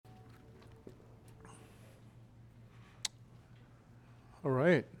All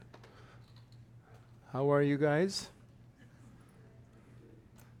right. How are you guys?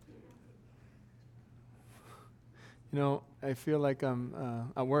 I feel like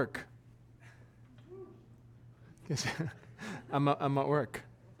I'm at work. 'Cause I'm at work.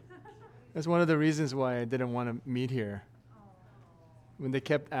 That's one of the reasons why I didn't want to meet here. When they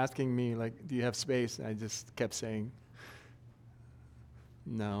kept asking me, like, do you have space? I just kept saying,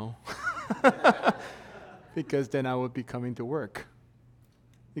 no. Because then I would be coming to work.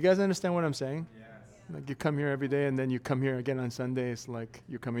 You guys understand what I'm saying? Yes. Like you come here every day and then you come here again on Sundays, like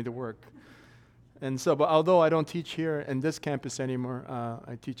you're coming to work. And so, but although I don't teach here in this campus anymore,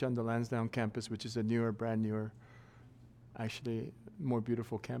 I teach on the Lansdowne campus, which is a newer, brand newer, actually more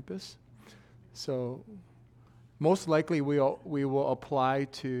beautiful campus. So most likely we will apply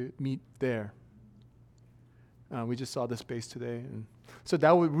to meet there. We just saw the space today. And so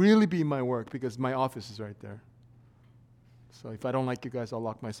that would really be my work because my office is right there. So if I don't like you guys, I'll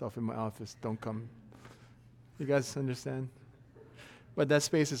lock myself in my office. Don't come. You guys understand? But that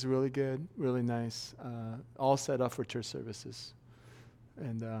space is really good, really nice, all set up for church services.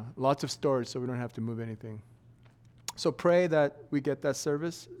 And lots of storage so we don't have to move anything. So pray that we get that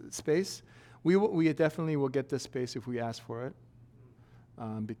service space. We definitely will get this space if we ask for it,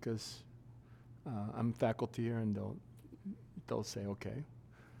 because I'm faculty here and they'll say okay.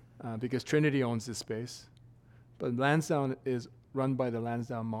 Because Trinity owns this space. But Lansdowne is run by the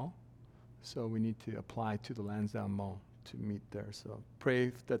Lansdowne Mall, so we need to apply to the Lansdowne Mall to meet there. So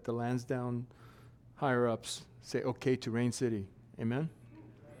pray that the Lansdowne higher-ups say okay to Rain City. Amen?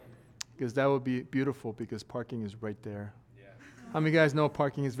 Because that would be beautiful because parking is right there. Yeah. How many guys know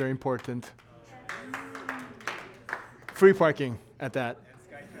parking is very important? Free parking at that.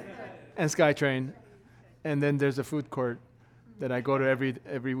 And SkyTrain. And then there's a food court that I go to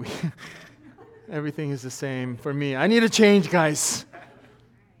every week. Everything is the same for me. I need a change, guys.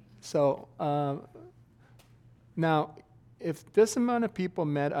 So now, if this amount of people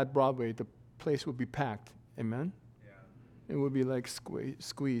met at Broadway, the place would be packed. Amen? Yeah. It would be like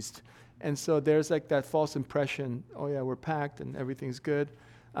squeezed. And so there's like that false impression, oh yeah, we're packed and everything's good.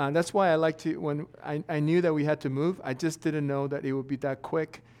 That's why I like to, when I knew that we had to move, I just didn't know that it would be that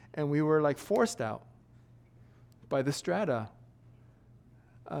quick. And we were like forced out by the strata.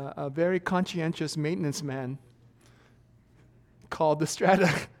 A very conscientious maintenance man called the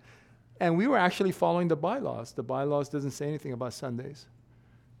strata. And we were actually following the bylaws. The bylaws doesn't say anything about Sundays.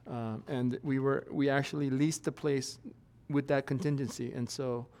 And we actually leased the place with that contingency. And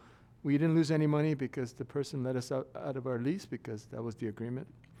so we didn't lose any money because the person let us out of our lease because that was the agreement.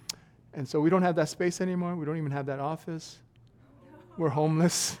 And so we don't have that space anymore. We don't even have that office. We're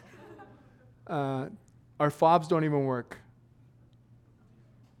homeless. Our fobs don't even work.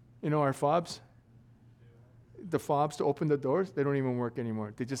 You know our fobs? The fobs to open the doors, they don't even work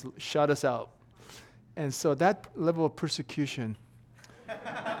anymore. They just shut us out. And so that level of persecution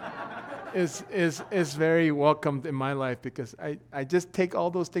is very welcomed in my life because I just take all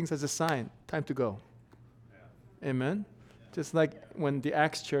those things as a sign. Time to go. Yeah. Amen? Yeah. Just like when the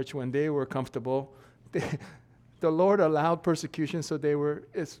Acts church, when they were comfortable, the Lord allowed persecution, so the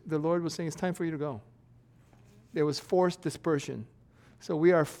Lord was saying, it's time for you to go. There was forced dispersion. So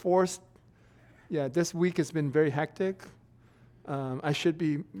we are forced. Yeah, this week has been very hectic. I should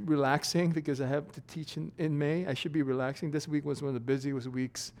be relaxing because I have to teach in May. I should be relaxing. This week was one of the busiest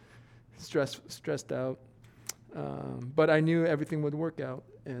weeks, stressed out. But I knew everything would work out,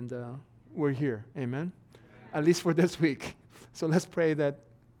 and we're here. Amen? At least for this week. So let's pray that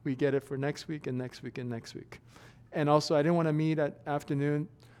we get it for next week and next week and next week. And also, I didn't want to meet at afternoon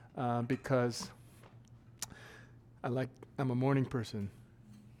because I'm a morning person.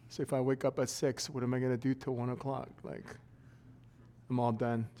 So if I wake up at 6, what am I going to do till 1 o'clock? Like, I'm all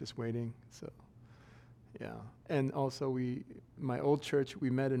done, just waiting. So, yeah. And also, my old church, we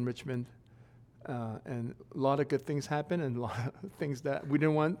met in Richmond, and a lot of good things happened, and a lot of things that we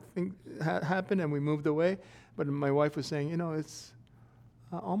didn't want happen, and we moved away. But my wife was saying, it's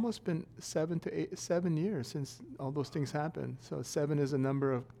almost been 7 years since all those things happened. So 7 is a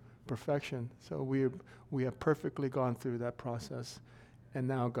number of perfection. So we have perfectly gone through that process. And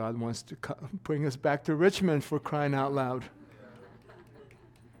now God wants to bring us back to Richmond, for crying out loud.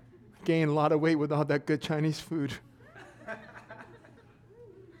 Gain a lot of weight with all that good Chinese food.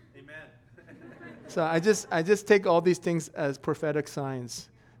 Amen. So I just take all these things as prophetic signs,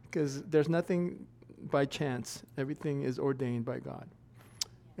 because there's nothing by chance. Everything is ordained by God.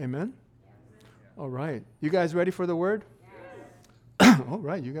 Amen? All right. You guys ready for the word? Yes. All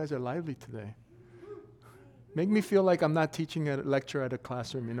right. You guys are lively today. Make me feel like I'm not teaching a lecture at a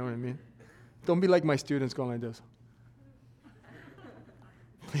classroom, you know what I mean? Don't be like my students going like this.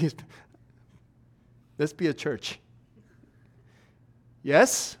 Please, let's be a church.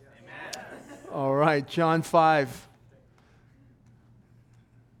 Yes? Amen. All right, John 5.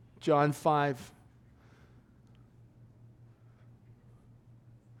 John 5.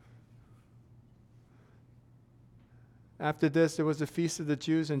 After this, there was a feast of the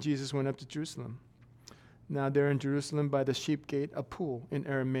Jews, and Jesus went up to Jerusalem. Now there in Jerusalem by the sheep gate, a pool in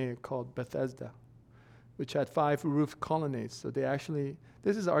Aramaic called Bethesda, which had 5 roofed colonnades. So they actually,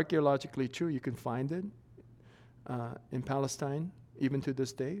 this is archaeologically true. You can find it in Palestine, even to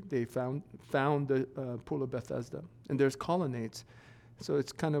this day. They found the pool of Bethesda, and there's colonnades. So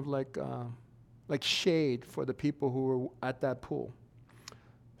it's kind of like shade for the people who were at that pool.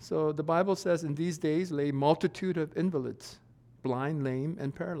 So the Bible says, in these days lay multitude of invalids, blind, lame,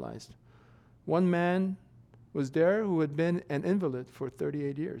 and paralyzed. One man was there who had been an invalid for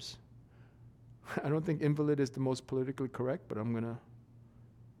 38 years. I don't think invalid is the most politically correct, but I'm going to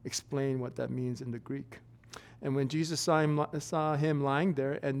explain what that means in the Greek. And when Jesus saw him lying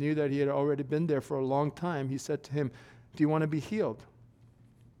there and knew that he had already been there for a long time, he said to him, "Do you want to be healed?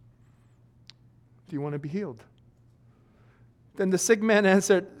 Do you want to be healed?" Then the sick man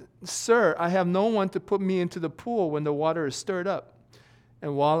answered, "Sir, I have no one to put me into the pool when the water is stirred up.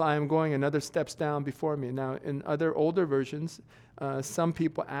 And while I am going, another steps down before me." Now, in other older versions, some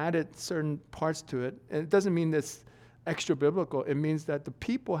people added certain parts to it. And it doesn't mean that's extra biblical. It means that the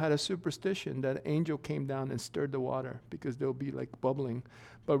people had a superstition that an angel came down and stirred the water because they'll be like bubbling.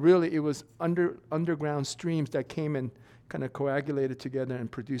 But really, it was underground streams that came and kind of coagulated together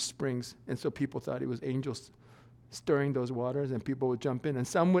and produced springs. And so people thought it was angels stirring those waters, and people would jump in. And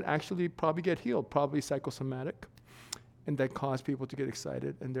some would actually probably get healed, probably psychosomatic. And that caused people to get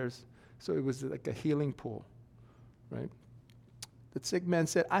excited. So it was like a healing pool, right? The sick man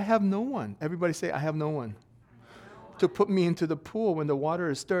said, "I have no one." Everybody say, "I have no one to put me into the pool when the water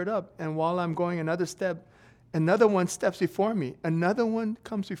is stirred up. And while I'm going another one steps before me. Another one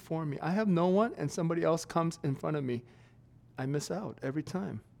comes before me. I have no one, and somebody else comes in front of me. I miss out every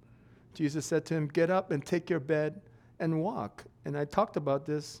time." Jesus said to him, "Get up and take your bed and walk." And I talked about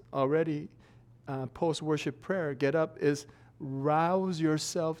this already. Post-worship prayer, get up, is rouse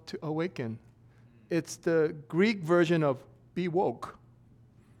yourself to awaken. It's the Greek version of be woke.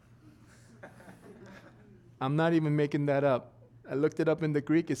 I'm not even making that up. I looked it up in the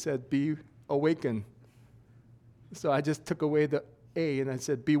Greek. It said be awaken. So I just took away the A and I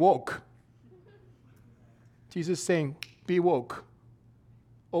said be woke. Jesus saying, be woke.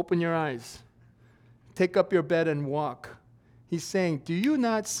 Open your eyes. Take up your bed and walk. He's saying, do you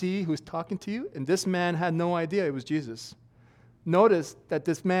not see who's talking to you? And this man had no idea it was Jesus. Notice that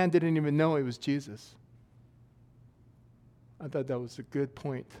this man didn't even know it was Jesus. I thought that was a good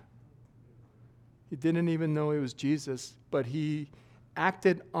point. He didn't even know it was Jesus, but he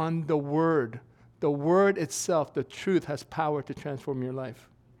acted on the Word. The Word itself, the truth, has power to transform your life.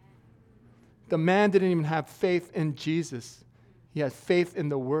 The man didn't even have faith in Jesus. He had faith in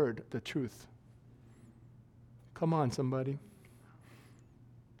the Word, the truth. Come on, somebody.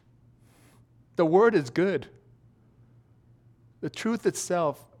 The Word is good. The truth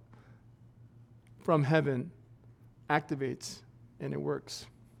itself from heaven activates and it works.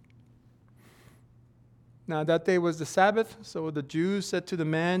 Now that day was the Sabbath, so the Jews said to the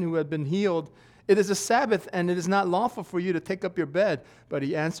man who had been healed, "It is a Sabbath, and it is not lawful for you to take up your bed." But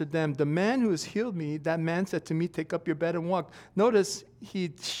he answered them, "The man who has healed me, that man said to me, 'Take up your bed and walk.'" Notice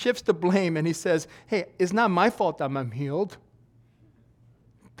he shifts the blame and he says, "Hey, it's not my fault that I'm healed.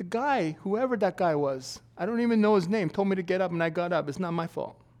 The guy, whoever that guy was, I don't even know his name, told me to get up and I got up. It's not my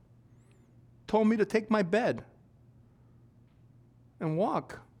fault. Told me to take my bed and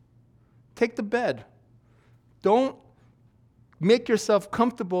walk. Take the bed. Don't make yourself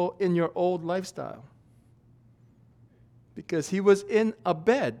comfortable in your old lifestyle." Because he was in a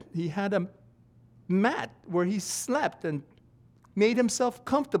bed. He had a mat where he slept and made himself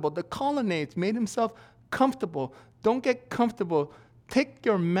comfortable. The colonnades made himself comfortable. Don't get comfortable. Take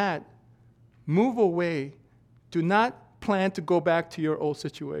your mat. Move away. Do not plan to go back to your old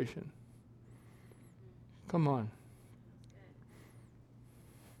situation. Come on.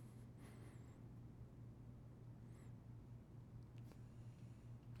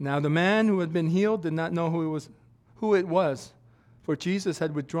 Now the man who had been healed did not know who it was, for Jesus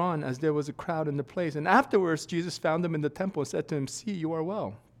had withdrawn as there was a crowd in the place. And afterwards Jesus found him in the temple and said to him, "See, you are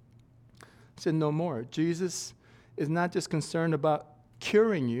well." Said no more. Jesus is not just concerned about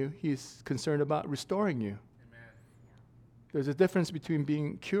curing you, he's concerned about restoring you. Amen. There's a difference between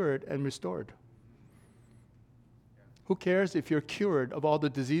being cured and restored. Yeah. Who cares if you're cured of all the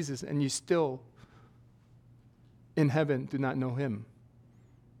diseases and you still in heaven do not know him?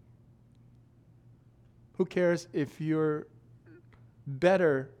 Who cares if you're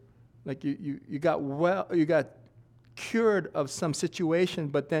better, like you got cured of some situation,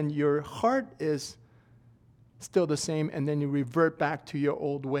 but then your heart is still the same, and then you revert back to your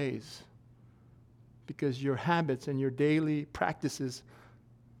old ways because your habits and your daily practices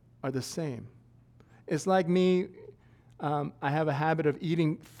are the same. It's like me, I have a habit of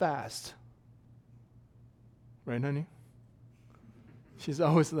eating fast. Right, honey? She's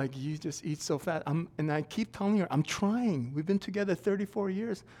always like, you just eat so fast. And I keep telling her, I'm trying. We've been together 34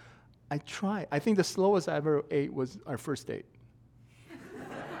 years. I try. I think the slowest I ever ate was our first date.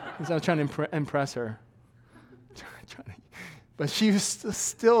 Because I was trying to impress her. But she was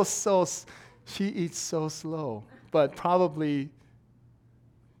still she eats so slow, but probably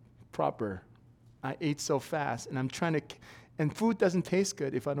proper. I ate so fast, and I'm trying to, and food doesn't taste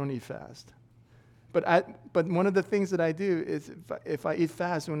good if I don't eat fast. But one of the things that I do is if I eat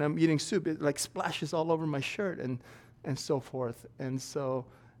fast, when I'm eating soup, it like splashes all over my shirt and so forth. And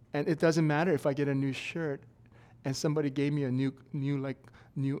it doesn't matter if I get a new shirt and somebody gave me a new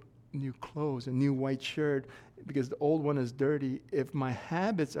clothes, a new white shirt, because the old one is dirty. If my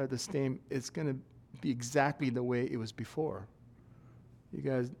habits are the same, it's going to be exactly the way it was before. You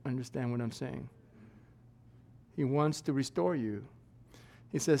guys understand what I'm saying? He wants to restore you.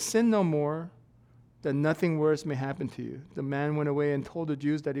 He says, sin no more, that nothing worse may happen to you. The man went away and told the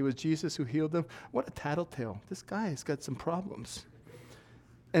Jews that it was Jesus who healed them. What a tattletale. This guy has got some problems.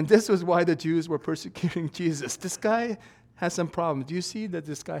 And this was why the Jews were persecuting Jesus. This guy has some problems. Do you see that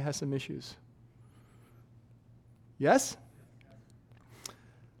this guy has some issues? Yes?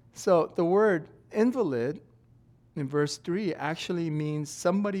 So the word invalid in verse 3 actually means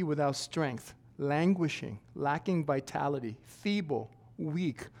somebody without strength, languishing, lacking vitality, feeble,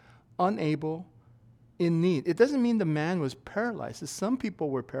 weak, unable, in need. It doesn't mean the man was paralyzed. Some people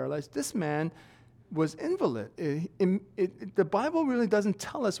were paralyzed. This man was invalid. The Bible really doesn't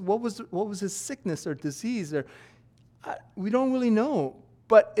tell us what was his sickness or disease. We don't really know.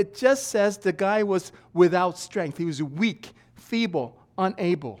 But it just says the guy was without strength. He was weak, feeble,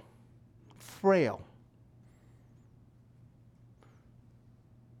 unable, frail.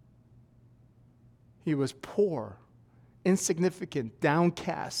 He was poor, insignificant,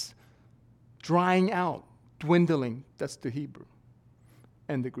 downcast, drying out, dwindling. That's the Hebrew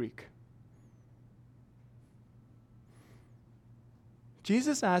and the Greek.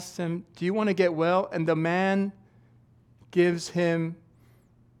 Jesus asks him, do you want to get well? And the man gives him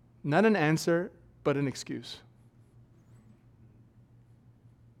not an answer, but an excuse.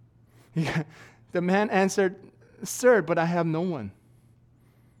 The man answered, sir, but I have no one.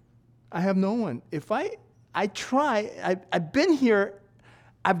 I have no one. If I try, I've been here,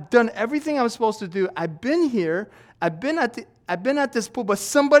 I've done everything I was supposed to do. I've been here. I've been at this pool, but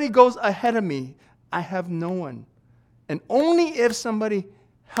somebody goes ahead of me. I have no one. And only if somebody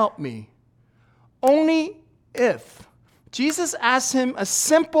helped me. Only if. Jesus asked him a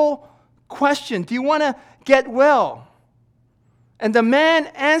simple question. Do you want to get well? And the man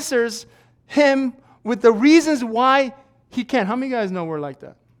answers him with the reasons why he can't. How many of you guys know we're like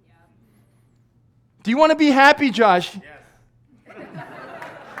that? Yeah. Do you want to be happy, Josh? Yes.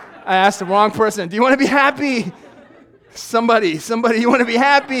 I asked the wrong person. Do you want to be happy? Somebody, you want to be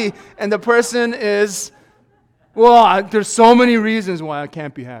happy. And the person is, well, there's so many reasons why I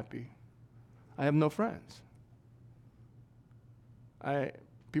can't be happy. I have no friends.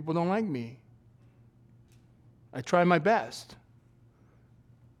 People don't like me. I try my best.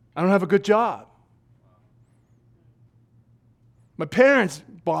 I don't have a good job. My parents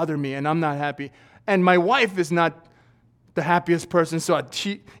bother me and I'm not happy. And my wife is not the happiest person, so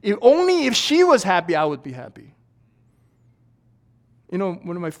only if she was happy, I would be happy. You know,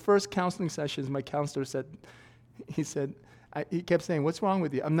 one of my first counseling sessions, my counselor he kept saying, what's wrong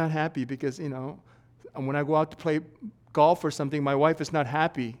with you? I'm not happy because, when I go out to play golf or something, my wife is not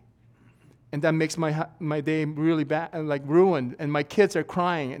happy. And that makes my day really bad, like ruined. And my kids are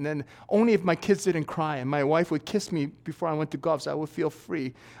crying. And then only if my kids didn't cry and my wife would kiss me before I went to golf, so I would feel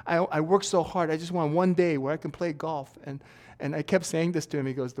free. I work so hard. I just want one day where I can play golf. And I kept saying this to him.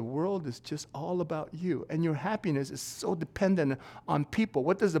 He goes, the world is just all about you. And your happiness is so dependent on people.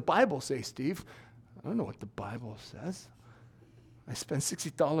 What does the Bible say, Steve? I don't know what the Bible says. I spent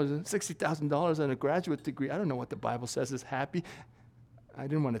 $60,000 on a graduate degree. I don't know what the Bible says is happy. I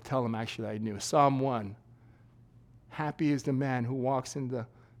didn't want to tell him, actually, I knew. Psalm 1. Happy is the man who walks in the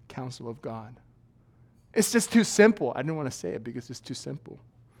counsel of God. It's just too simple. I didn't want to say it because it's too simple.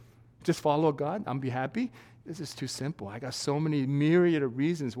 Just follow God, I'll be happy. This is too simple. I got so many myriad of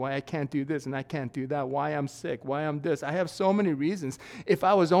reasons why I can't do this and I can't do that, why I'm sick, why I'm this. I have so many reasons. If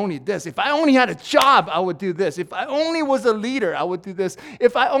I was only this, if I only had a job, I would do this. If I only was a leader, I would do this.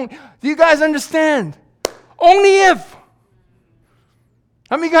 Do you guys understand? Only if.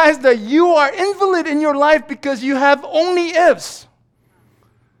 How many guys that you are invalid in your life because you have only ifs?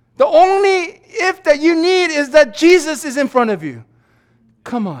 The only if that you need is that Jesus is in front of you.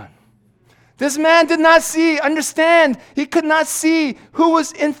 Come on. This man did not understand. He could not see who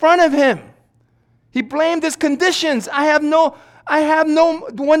was in front of him. He blamed his conditions. When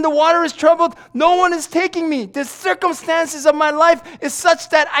the water is troubled, no one is taking me. The circumstances of my life is such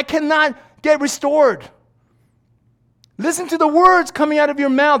that I cannot get restored. Listen to the words coming out of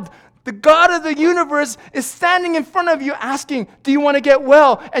your mouth. The God of the universe is standing in front of you asking, do you want to get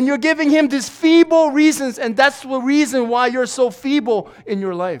well? And you're giving him these feeble reasons, and that's the reason why you're so feeble in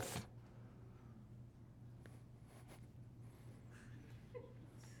your life.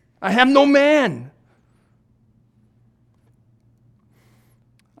 I have no man.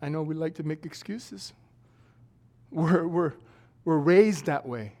 I know we like to make excuses. We're raised that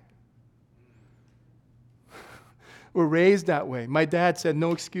way. We're raised that way. My dad said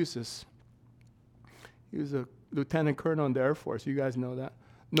no excuses. He was a lieutenant colonel in the Air Force. You guys know that.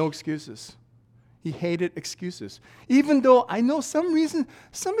 No excuses. He hated excuses. Even though I know some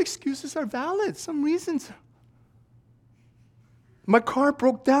excuses are valid. Some reasons. My car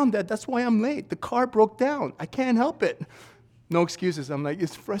broke down. That's why I'm late. The car broke down. I can't help it. No excuses. I'm like,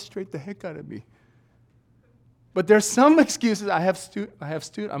 it's frustrates the heck out of me. But there's some excuses.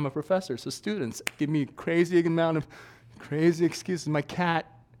 I'm a professor, so students give me crazy amount of crazy excuses. My cat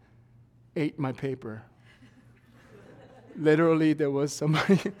ate my paper. Literally, there was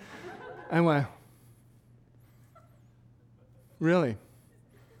somebody. I went, really?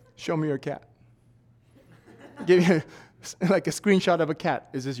 Show me your cat. Give me like a screenshot of a cat.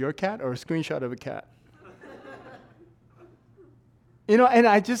 Is this your cat or a screenshot of a cat? And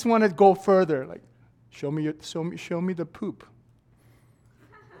I just want to go further. Like, show me the poop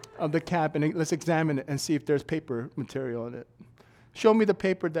of the cat, and let's examine it and see if there's paper material in it. Show me the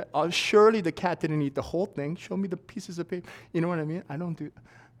paper that surely the cat didn't eat the whole thing. Show me the pieces of paper. You know what I mean? I don't do.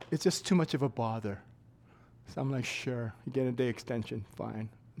 It's just too much of a bother. So I'm like, sure, you get a day extension, fine.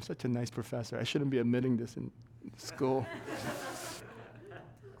 I'm such a nice professor. I shouldn't be admitting this in school.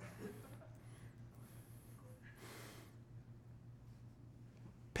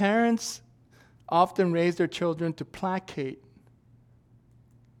 Parents often raise their children to placate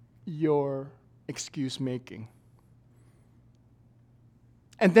your excuse making.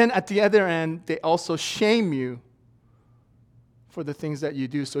 And then at the other end, they also shame you for the things that you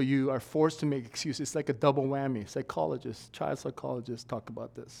do, so you are forced to make excuses. It's like a double whammy. Child psychologists talk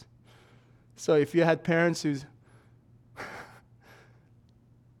about this. So if you had parents who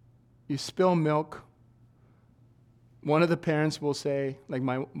you spill milk, one of the parents will say, like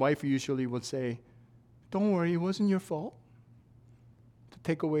my wife usually would say, don't worry, it wasn't your fault. To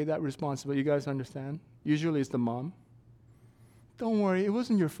take away that responsibility. You guys understand? Usually it's the mom. Don't worry, it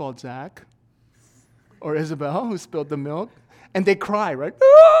wasn't your fault, Zach. Or Isabel, who spilled the milk. And they cry, right?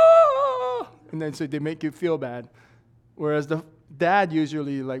 Ah! And then so they make you feel bad. Whereas the dad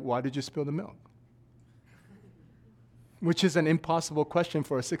usually like, why did you spill the milk? Which is an impossible question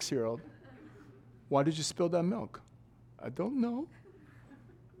for a 6-year-old. Why did you spill that milk? I don't know.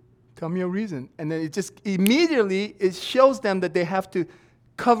 Tell me a reason. And then it just immediately, it shows them that they have to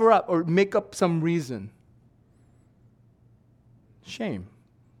cover up or make up some reason. Shame.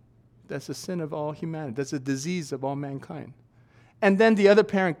 That's a sin of all humanity. That's a disease of all mankind. And then the other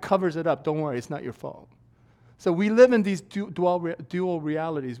parent covers it up. Don't worry, it's not your fault. So we live in these dual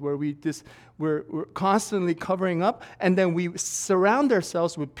realities where we're constantly covering up, and then we surround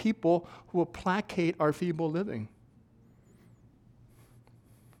ourselves with people who will placate our feeble living.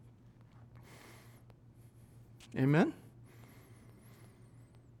 Amen?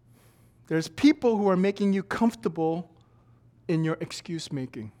 There's people who are making you comfortable in your excuse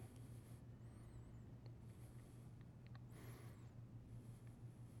making.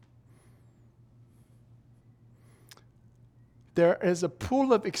 There is a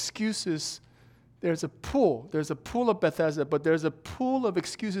pool of excuses. There's a pool of Bethesda, but there's a pool of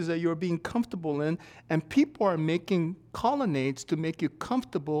excuses that you're being comfortable in, and people are making colonnades to make you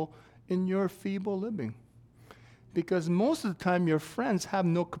comfortable in your feeble living. Because most of the time, your friends have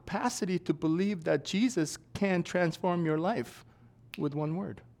no capacity to believe that Jesus can transform your life with one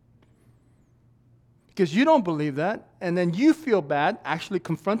word. Because you don't believe that, and then you feel bad actually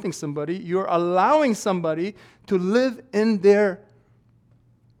confronting somebody. You're allowing somebody to live in their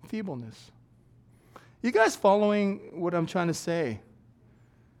feebleness. You guys following what I'm trying to say?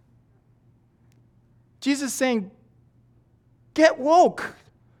 Jesus is saying, get woke.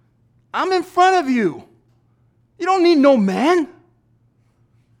 I'm in front of you. You don't need no man.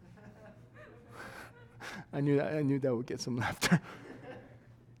 I knew that would get some laughter.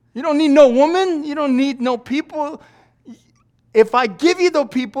 You don't need no woman. You don't need no people. If I give you the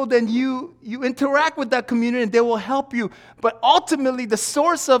people, then you interact with that community and they will help you. But ultimately, the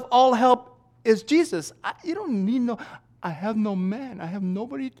source of all help is Jesus. You don't need I have no man. I have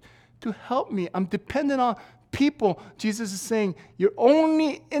nobody to help me. I'm dependent on people. Jesus is saying, you're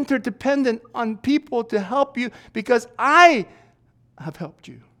only interdependent on people to help you because I have helped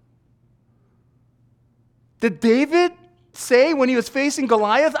you. Did David say when he was facing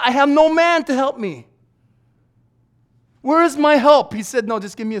Goliath, I have no man to help me? Where is my help? He said, no,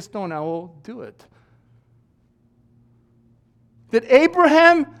 just give me a stone. I will do it. Did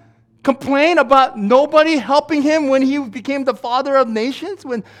Abraham complain about nobody helping him when he became the father of nations?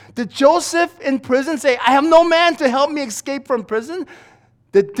 Did Joseph in prison say, I have no man to help me escape from prison?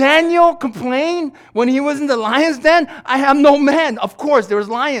 Did Daniel complain when he was in the lion's den? I have no man. Of course, there was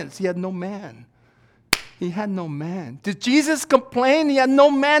lions. He had no man. He had no man. Did Jesus complain he had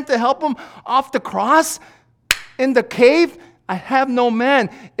no man to help him off the cross? In the cave, I have no man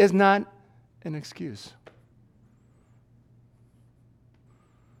is not an excuse.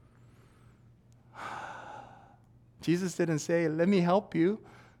 Jesus didn't say, let me help you.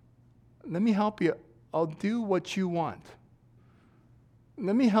 Let me help you. I'll do what you want.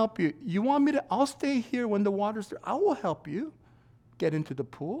 Let me help you. You want me to? I'll stay here when the water's there. I will help you get into the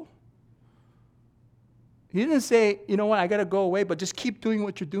pool. He didn't say, you know what, I got to go away, but just keep doing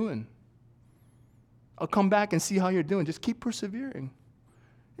what you're doing. I'll come back and see how you're doing. Just keep persevering.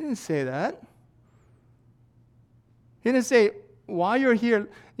 He didn't say that. He didn't say, while you're here,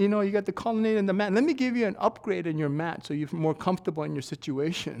 you got the colonnade and the mat. Let me give you an upgrade in your mat so you're more comfortable in your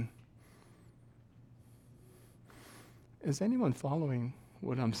situation. Is anyone following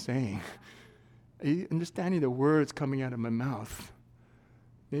what I'm saying? Are you understanding the words coming out of my mouth?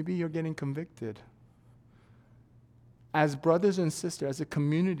 Maybe you're getting convicted. As brothers and sisters, as a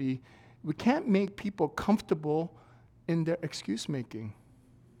community, we can't make people comfortable in their excuse making.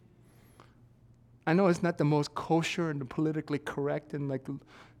 I know it's not the most kosher and politically correct and like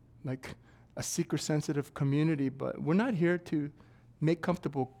a seeker-sensitive community, but we're not here to make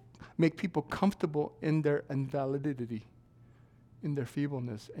people comfortable in their invalidity, in their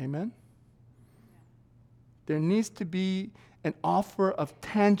feebleness. Amen? There needs to be an offer of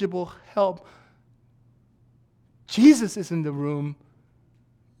tangible help. Jesus is in the room.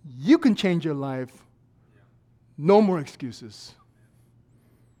 You can change your life. No more excuses.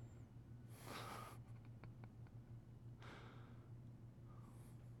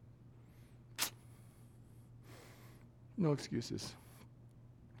 No excuses.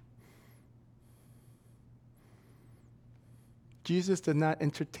 Jesus did not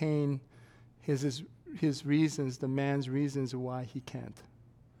entertain his reasons, the man's reasons why he can't.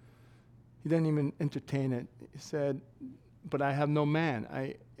 He didn't even entertain it. He said, but I have no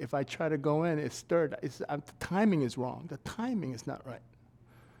man. If I try to go in, it's stirred. The timing is wrong. The timing is not right.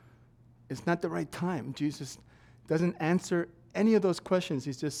 It's not the right time. Jesus doesn't answer any of those questions.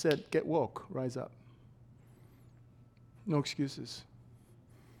 He just said, get woke, rise up. No excuses.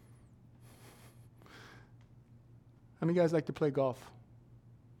 How many guys like to play golf?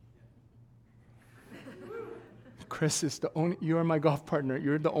 Chris is you are my golf partner.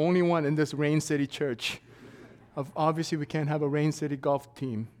 You're the only one in this Rain City church. Obviously, we can't have a Rain City golf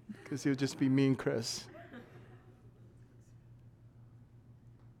team because it would just be me and Chris.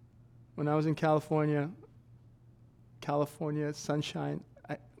 When I was in California, sunshine,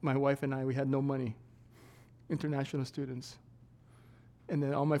 my wife and I, we had no money. International students. And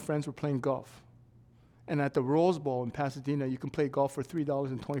then all my friends were playing golf. And at the Rose Bowl in Pasadena, you can play golf for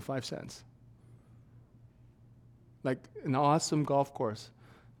 $3.25. Like an awesome golf course.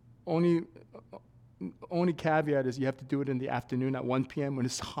 Only caveat is you have to do it in the afternoon at 1 p.m. when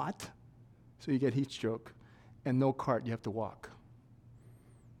it's hot, so you get heat stroke. And no cart, you have to walk.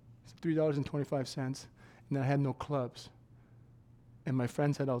 So $3.25, and then I had no clubs. And my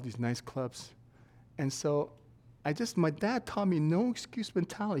friends had all these nice clubs. And so my dad taught me no excuse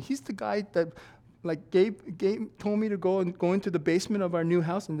mentality. He's the guy that told me to go into the basement of our new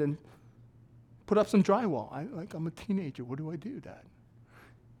house and then put up some drywall. I'm a teenager. What do I do, Dad?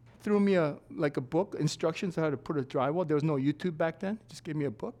 Threw me a book, instructions on how to put a drywall. There was no YouTube back then. Just gave me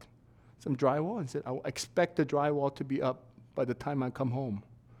a book, some drywall, and said, I expect the drywall to be up by the time I come home.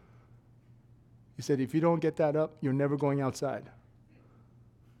 He said, if you don't get that up, you're never going outside.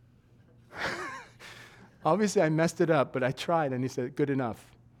 Obviously, I messed it up, but I tried, and he said, good enough.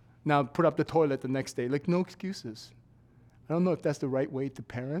 Now put up the toilet the next day. Like, no excuses. I don't know if that's the right way to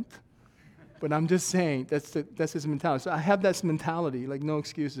parent, but I'm just saying that's his mentality. So I have that mentality, like no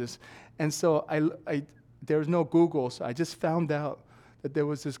excuses. And so there was no Google, so I just found out that there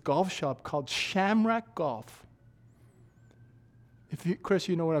was this golf shop called Shamrock Golf. Chris,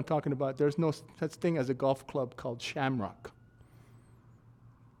 you know what I'm talking about. There's no such thing as a golf club called Shamrock.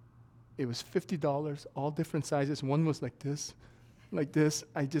 It was $50, all different sizes. One was like this.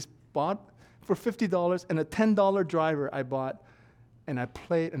 I just bought for $50, and a $10 driver I bought, and I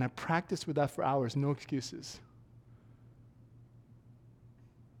played and I practiced with that for hours, no excuses.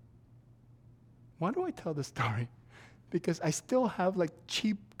 Why do I tell this story? Because I still have like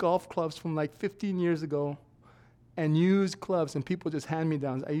cheap golf clubs from like 15 years ago and used clubs, and people just hand me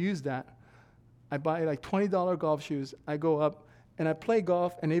downs. I use that. I buy like $20 golf shoes. I go up and I play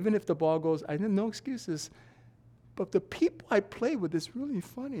golf, and even if the ball goes, I have no excuses. But the people I play with is really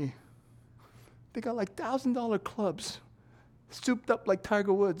funny. They got like $1,000 clubs, souped up like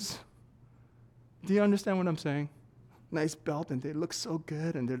Tiger Woods. Do you understand what I'm saying? Nice belt, and they look so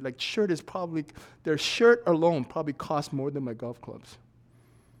good, and their shirt alone probably costs more than my golf clubs.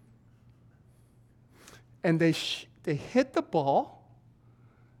 And they hit the ball,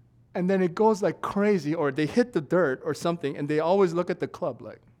 and then it goes like crazy, or they hit the dirt or something, and they always look at the club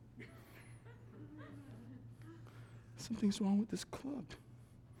like, something's wrong with this club.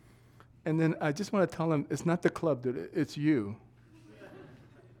 And then I just want to tell them, it's not the club, dude, it's you.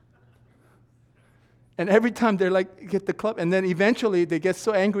 And every time they're like, get the club, and then eventually they get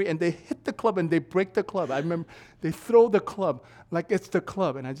so angry and they hit the club and they break the club. I remember they throw the club like it's the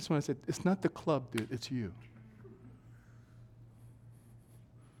club. And I just want to say, it's not the club, dude, it's you.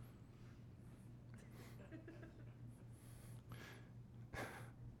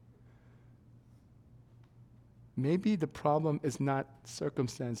 Maybe the problem is not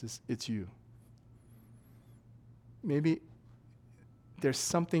circumstances, it's you. Maybe there's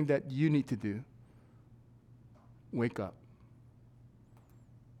something that you need to do. Wake up.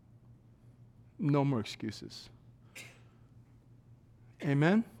 No more excuses.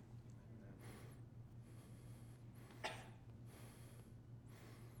 Amen?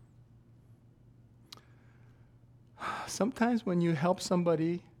 Sometimes when you help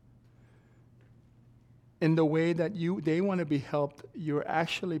somebody in the way that they want to be helped, you're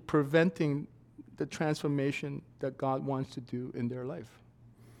actually preventing the transformation that God wants to do in their life.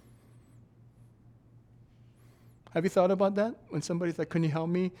 Have you thought about that? When somebody's like, can you help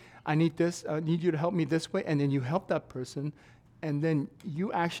me? I need this. I need you to help me this way. And then you help that person. And then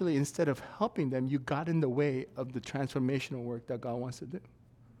you actually, instead of helping them, you got in the way of the transformational work that God wants to do.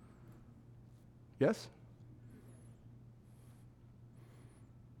 Yes?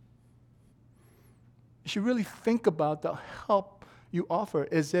 You should really think about the help you offer.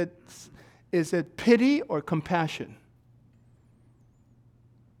 Is it pity or compassion?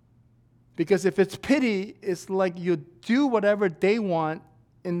 Because if it's pity, it's like you do whatever they want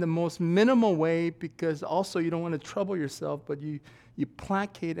in the most minimal way, because also you don't want to trouble yourself, but you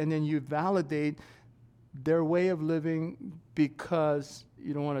placate and then you validate their way of living because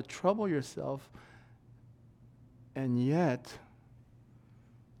you don't want to trouble yourself. And yet,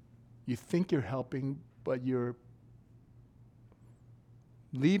 you think you're helping, but you're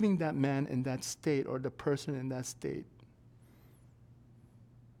leaving that man in that state or the person in that state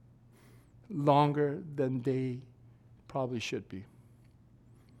longer than they probably should be.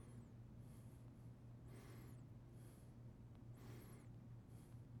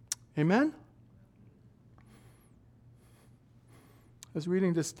 Amen? I was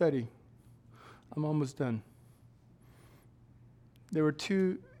reading this study. I'm almost done. There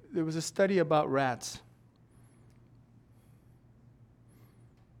was a study about rats.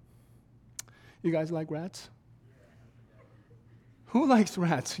 You guys like rats? Who likes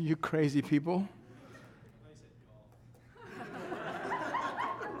rats, you crazy people?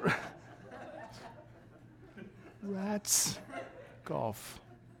 Rats, golf.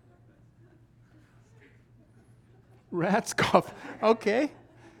 Rats, golf. Okay.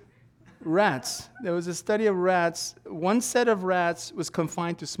 Rats. There was a study of rats. One set of rats was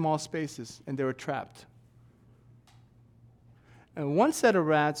confined to small spaces, and they were trapped. And one set of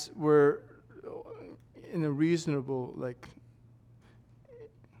rats were in a reasonable,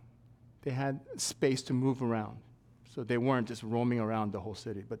 they had space to move around. So they weren't just roaming around the whole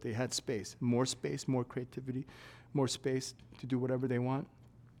city, but they had space, more creativity, more space to do whatever they want.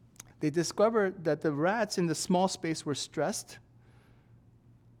 They discovered that the rats in the small space were stressed,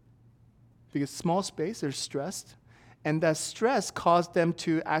 because small space, they're stressed, and that stress caused them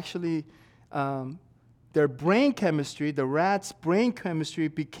to actually their brain chemistry, the rat's brain chemistry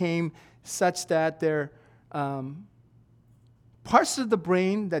became such that their parts of the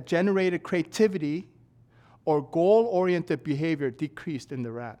brain that generated creativity or goal-oriented behavior decreased in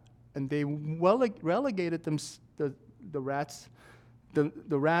the rat. And they relegated them, the rats. The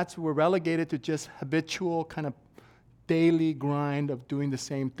rats were relegated to just habitual kind of daily grind of doing the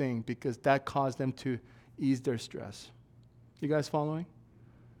same thing because that caused them to ease their stress. You guys following?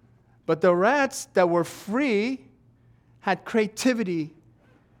 But the rats that were free had creativity,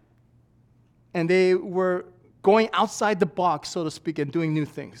 and they were going outside the box, so to speak, and doing new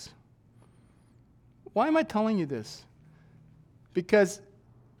things. Why am I telling you this? Because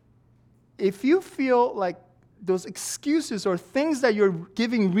if you feel like those excuses or things that you're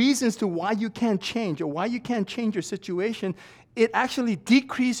giving reasons to why you can't change or why you can't change your situation, it actually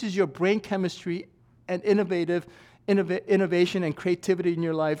decreases your brain chemistry and innovation and creativity in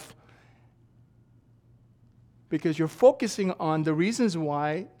your life because you're focusing on the reasons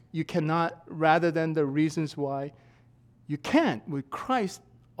why you cannot rather than the reasons why you can't. With Christ,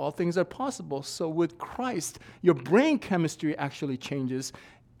 all things are possible. So with Christ, your brain chemistry actually changes,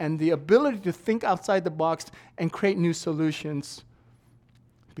 and the ability to think outside the box and create new solutions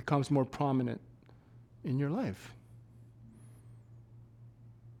becomes more prominent in your life.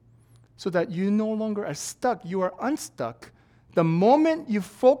 So that you no longer are stuck, you are unstuck. The moment you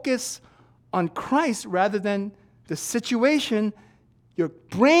focus on Christ rather than the situation, your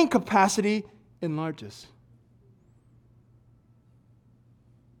brain capacity enlarges.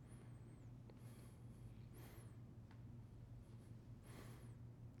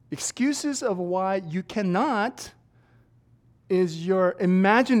 Excuses of why you cannot is your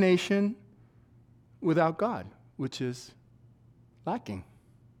imagination without God, which is lacking.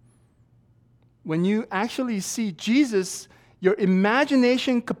 When you actually see Jesus, your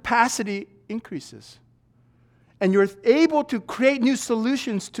imagination capacity increases. And you're able to create new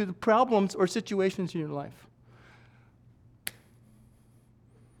solutions to the problems or situations in your life.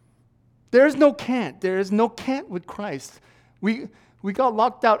 There is no can't. There is no can't with Christ. We got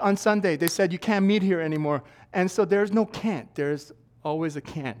locked out on Sunday. They said you can't meet here anymore. And so there's no can't. There's always a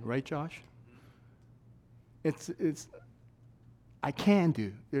can, right, Josh? It's I can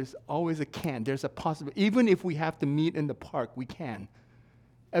do. There's always a can. There's a possibility. Even if we have to meet in the park, we can.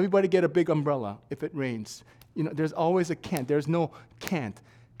 Everybody get a big umbrella if it rains. You know, there's always a can. There's no can't.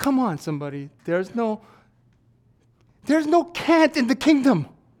 Come on, somebody. There's no can't in the kingdom.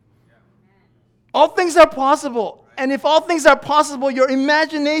 All things are possible. And if all things are possible, your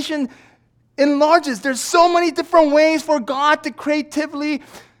imagination enlarges. There's so many different ways for God to creatively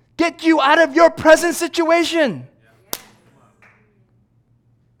get you out of your present situation.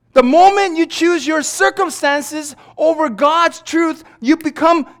 The moment you choose your circumstances over God's truth, you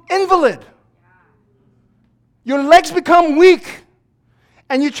become invalid. Your legs become weak.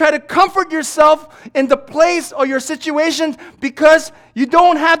 And you try to comfort yourself in the place or your situation because you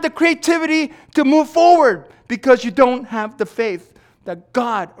don't have the creativity to move forward, because you don't have the faith that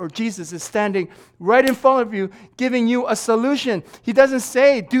God or Jesus is standing right in front of you, giving you a solution. He doesn't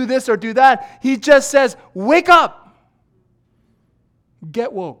say, do this or do that. He just says, wake up.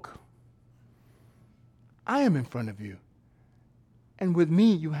 Get woke. I am in front of you. And with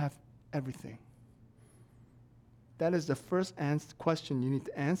me, you have everything. That is the first question you need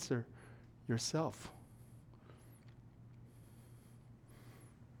to answer yourself.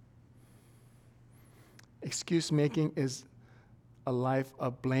 Excuse making is a life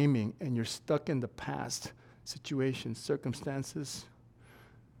of blaming, and you're stuck in the past situations, circumstances.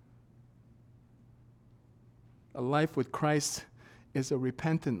 A life with Christ is a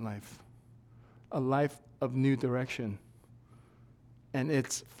repentant life, a life of new direction, and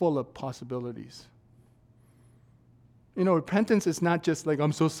it's full of possibilities. You know, repentance is not just like,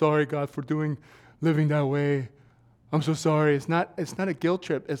 I'm so sorry, God, for living that way. I'm so sorry. It's not a guilt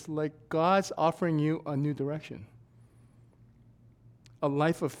trip. It's like God's offering you a new direction. A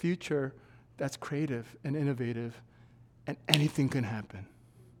life of future that's creative and innovative, and anything can happen.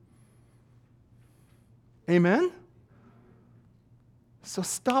 Amen? So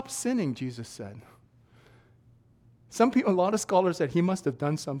stop sinning, Jesus said. A lot of scholars said he must have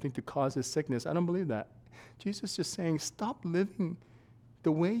done something to cause his sickness. I don't believe that. Jesus is just saying, stop living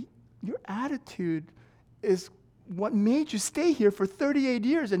the way your attitude is what made you stay here for 38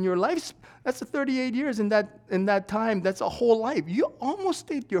 years. And your life, that's the 38 years in that time. That's a whole life. You almost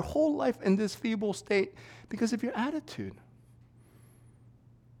stayed your whole life in this feeble state because of your attitude.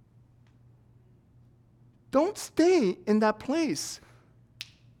 Don't stay in that place.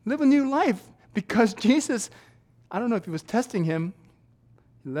 Live a new life, because Jesus, I don't know if he was testing him.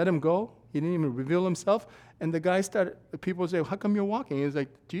 He let him go. He didn't even reveal himself. And the guy started, people say, how come you're walking? He was like,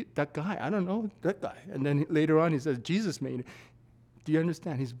 that guy, I don't know, that guy. And then later on he says, Jesus made it. Do you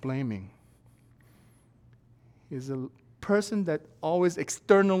understand? He's blaming. He's a person that always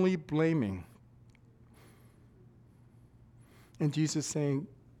externally blaming. And Jesus saying,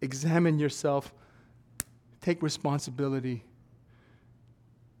 examine yourself, take responsibility,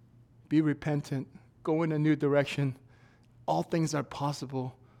 be repentant, go in a new direction. All things are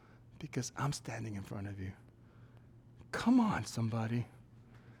possible because I'm standing in front of you. Come on, somebody.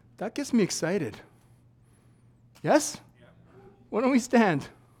 That gets me excited. Yes? Yeah. Why don't we stand?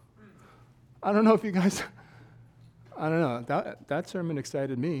 I don't know if you guys, I don't know. That sermon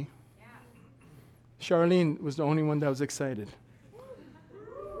excited me. Yeah. Charlene was the only one that was excited.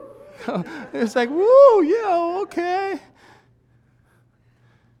 It's like, woo, yeah, okay.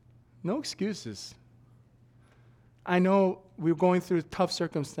 No excuses. I know we're going through tough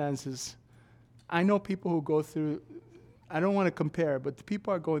circumstances. I know people who go through, I don't want to compare, but the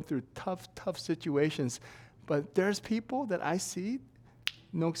people are going through tough situations. But there's people that I see,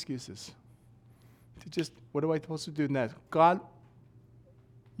 no excuses. To just, what am I supposed to do next? God,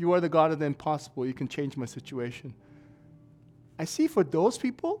 you are the God of the impossible. You can change my situation. I see for those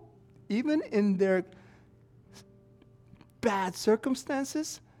people, even in their bad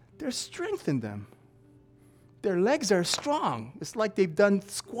circumstances, there's strength in them. Their legs are strong. It's like they've done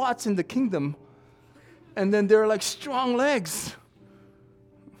squats in the kingdom, and then they're like strong legs.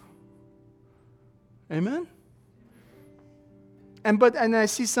 Amen? And I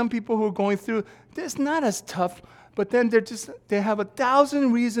see some people who are going through, it's not as tough, but then they have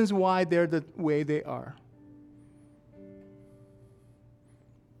 1,000 reasons why they're the way they are.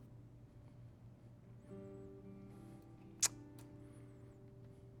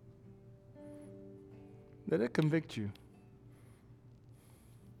 Let it convict you.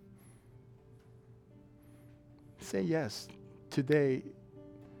 Say yes. Today,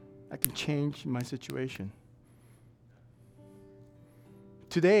 I can change my situation.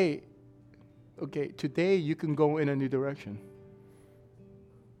 Today you can go in a new direction.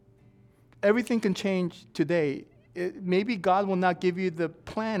 Everything can change today. Maybe God will not give you the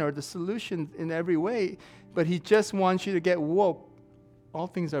plan or the solution in every way, but He just wants you to get woke. All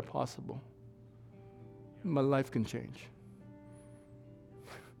things are possible. My life can change.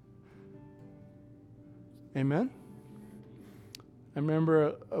 Amen? I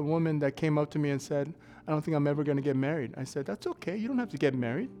remember a woman that came up to me and said, I don't think I'm ever going to get married. I said, that's okay. You don't have to get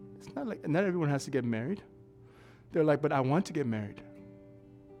married. It's not like, not everyone has to get married. They're like, but I want to get married.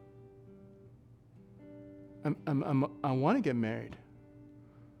 I want to get married.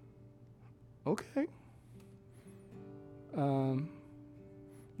 Okay.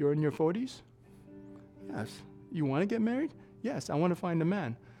 You're in your 40s? Yes. You want to get married? Yes, I want to find a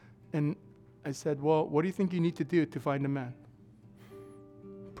man. And I said, well, what do you think you need to do to find a man?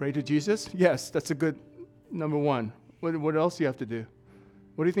 Pray to Jesus? Yes, that's a good number one. What else do you have to do?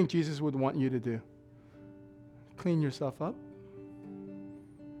 What do you think Jesus would want you to do? Clean yourself up.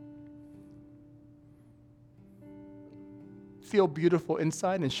 Feel beautiful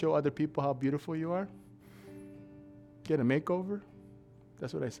inside and show other people how beautiful you are. Get a makeover.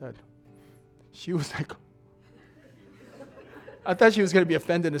 That's what I said. She was like, I thought she was going to be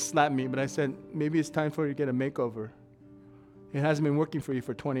offended and slap me, but I said, maybe it's time for you to get a makeover. It hasn't been working for you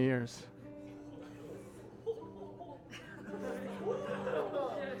for 20 years.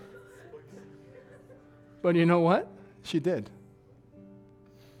 But you know what? She did.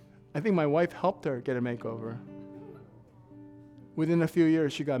 I think my wife helped her get a makeover. Within a few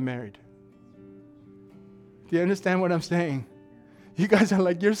years, she got married. Do you understand what I'm saying? You guys are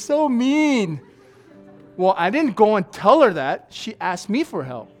like, you're so mean. Well, I didn't go and tell her that. She asked me for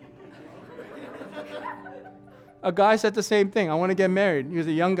help. A guy said the same thing. I want to get married. He was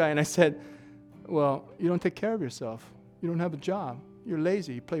a young guy, and I said, well, you don't take care of yourself. You don't have a job. You're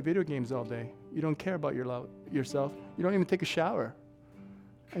lazy. You play video games all day. You don't care about yourself. You don't even take a shower.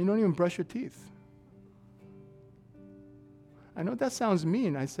 And you don't even brush your teeth. I know that sounds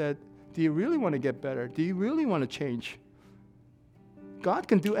mean. I said, do you really want to get better? Do you really want to change? God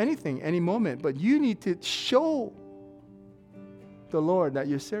can do anything, any moment, but you need to show the Lord that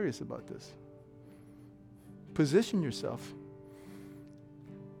you're serious about this. Position yourself.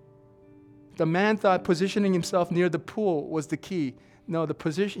 The man thought positioning himself near the pool was the key. No, the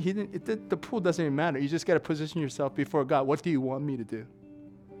position, the pool doesn't even matter. You just got to position yourself before God. What do you want me to do?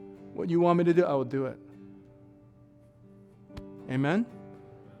 What you want me to do, I will do it. Amen?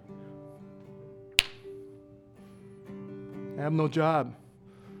 I have no job.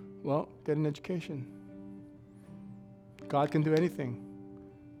 Well, get an education. God can do anything.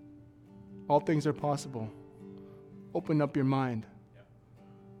 All things are possible. Open up your mind.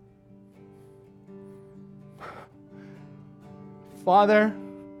 Father,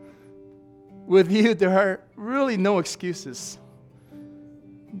 with you, there are really no excuses.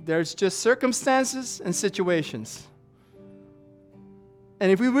 There's just circumstances and situations.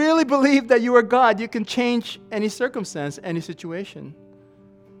 And if we really believe that you are God, you can change any circumstance, any situation.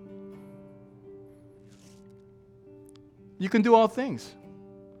 You can do all things.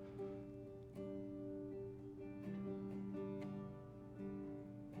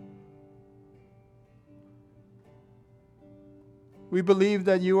 We believe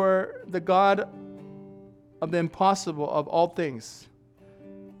that you are the God of the impossible, of all things.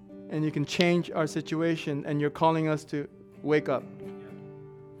 And you can change our situation, and you're calling us to wake up.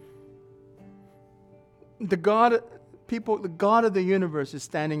 The God of the universe is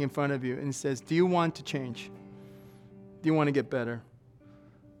standing in front of you and says, do you want to change? Do you want to get better?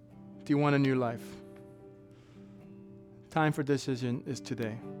 Do you want a new life? Time for decision is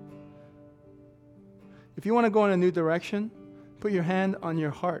today. If you want to go in a new direction, put your hand on your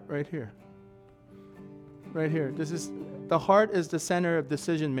heart right here. Right here. The heart is the center of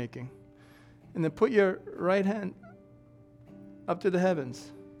decision making. And then put your right hand up to the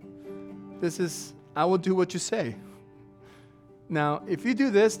heavens. I will do what you say. Now, if you do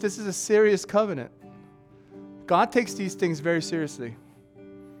this is a serious covenant. God takes these things very seriously.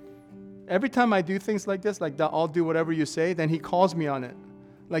 Every time I do things like this, like I'll do whatever you say, then he calls me on it.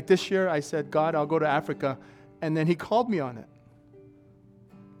 Like this year, I said, God, I'll go to Africa. And then he called me on it.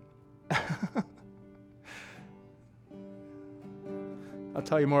 I'll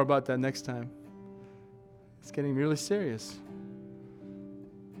tell you more about that next time. It's getting really serious.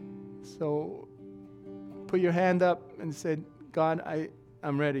 So put your hand up and say, God,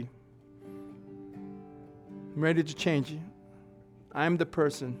 I'm ready. I'm ready to change. I'm the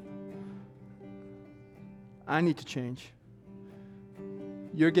person. I need to change.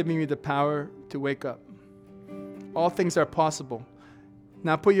 You're giving me the power to wake up. All things are possible.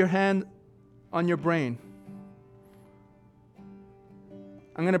 Now put your hand on your brain.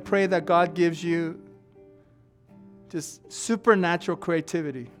 I'm going to pray that God gives you just supernatural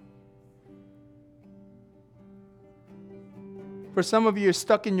creativity. For some of you, you're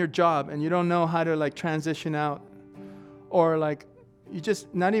stuck in your job and you don't know how to transition out. Or you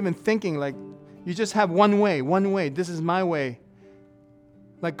just not even thinking, you just have one way. This is my way.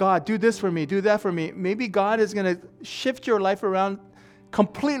 God, do this for me, do that for me. Maybe God is going to shift your life around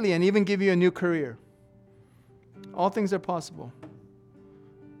completely and even give you a new career. All things are possible.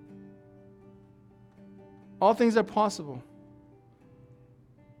 All things are possible.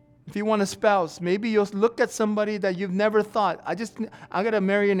 If you want a spouse, maybe you'll look at somebody that you've never thought, I got to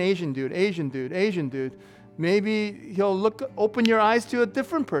marry an Asian dude. Maybe he'll open your eyes to a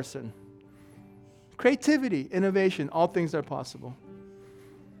different person. Creativity, innovation, all things are possible.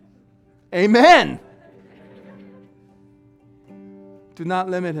 Amen. Do not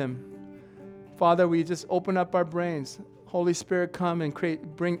limit him. Father, we just open up our brains. Holy Spirit, come and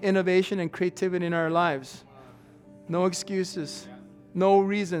bring innovation and creativity in our lives. No excuses, no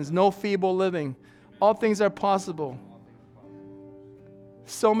reasons, no feeble living. All things are possible.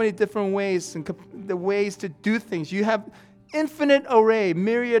 So many different ways and the ways to do things. You have infinite array,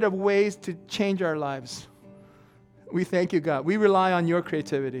 myriad of ways to change our lives. We thank you, God. We rely on your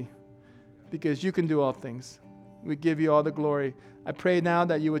creativity because you can do all things. We give you all the glory. I pray now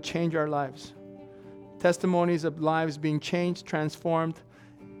that you would change our lives. Testimonies of lives being changed, transformed.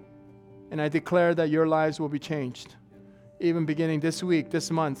 And I declare that your lives will be changed. Even beginning this week, this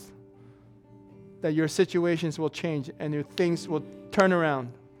month. That your situations will change and your things will turn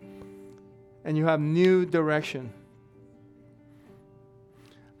around. And you have new direction.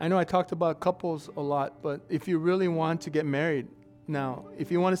 I know I talked about couples a lot, but if you really want to get married now,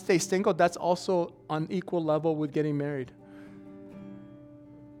 if you want to stay single, that's also on equal level with getting married.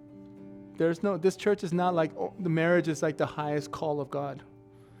 This church is not the marriage is the highest call of God.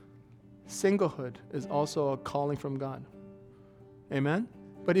 Singlehood is also a calling from God. Amen?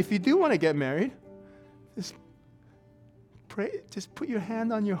 But if you do want to get married, just pray, just put your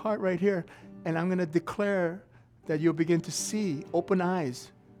hand on your heart right here, and I'm going to declare that you'll begin to see, open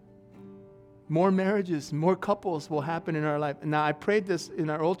eyes. More marriages, more couples will happen in our life. Now, I prayed this in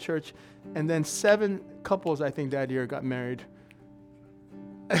our old church, and then 7 couples, I think, that year got married.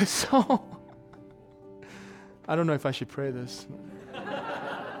 So, I don't know if I should pray this.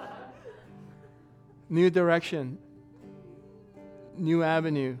 New direction, new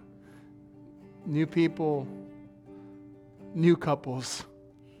avenue, new people, new couples.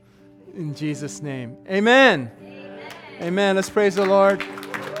 In Jesus' name. Amen. Amen. Let's praise the Lord.